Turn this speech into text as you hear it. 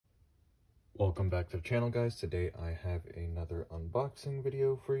Welcome back to the channel, guys. Today I have another unboxing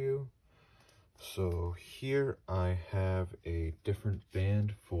video for you. So here I have a different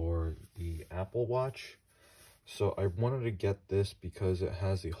band for the Apple Watch. So I wanted to get this because it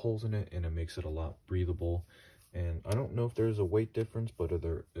has the holes in it and it makes it a lot breathable. And I don't know if there's a weight difference, but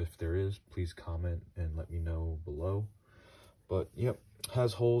if there is, please comment and let me know below. But yep,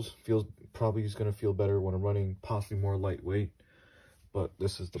 has holes, probably is going to feel better when I'm running, possibly more lightweight. But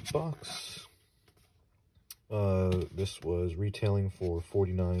this is the box. This was retailing for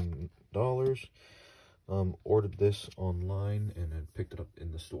 $49. Ordered this online and then picked it up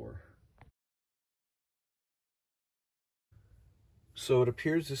in the store. So it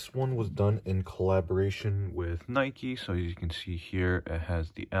appears this one was done in collaboration with Nike. So as you can see here, it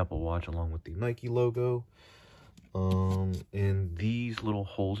has the Apple Watch along with the Nike logo. And these little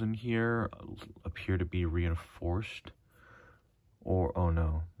holes in here appear to be reinforced. Or, oh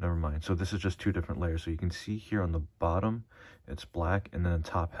no, never mind. So this is just two different layers. So you can see here on the bottom, it's black, and then the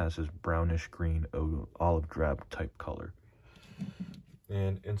top has this brownish green olive drab type color.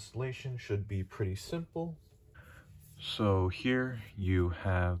 And installation should be pretty simple. So here you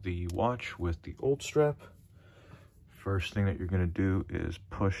have the watch with the old strap. First thing that you're gonna do is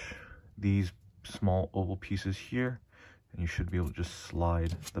push these small oval pieces here, and you should be able to just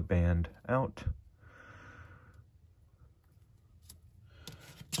slide the band out.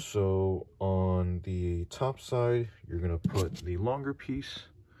 So on the top side, you're going to put the longer piece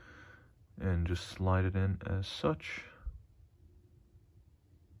and just slide it in as such.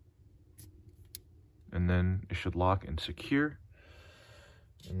 And then it should lock and secure.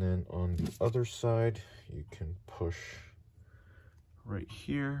 And then on the other side, you can push right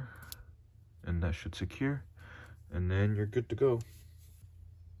here and that should secure. And then you're good to go.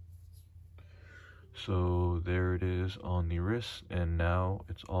 So there it is on the wrist, and now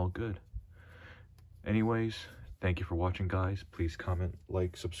it's all good. Anyways, thank you for watching, guys. Please comment,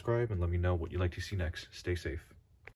 like, subscribe, and let me know what you'd like to see next. Stay safe.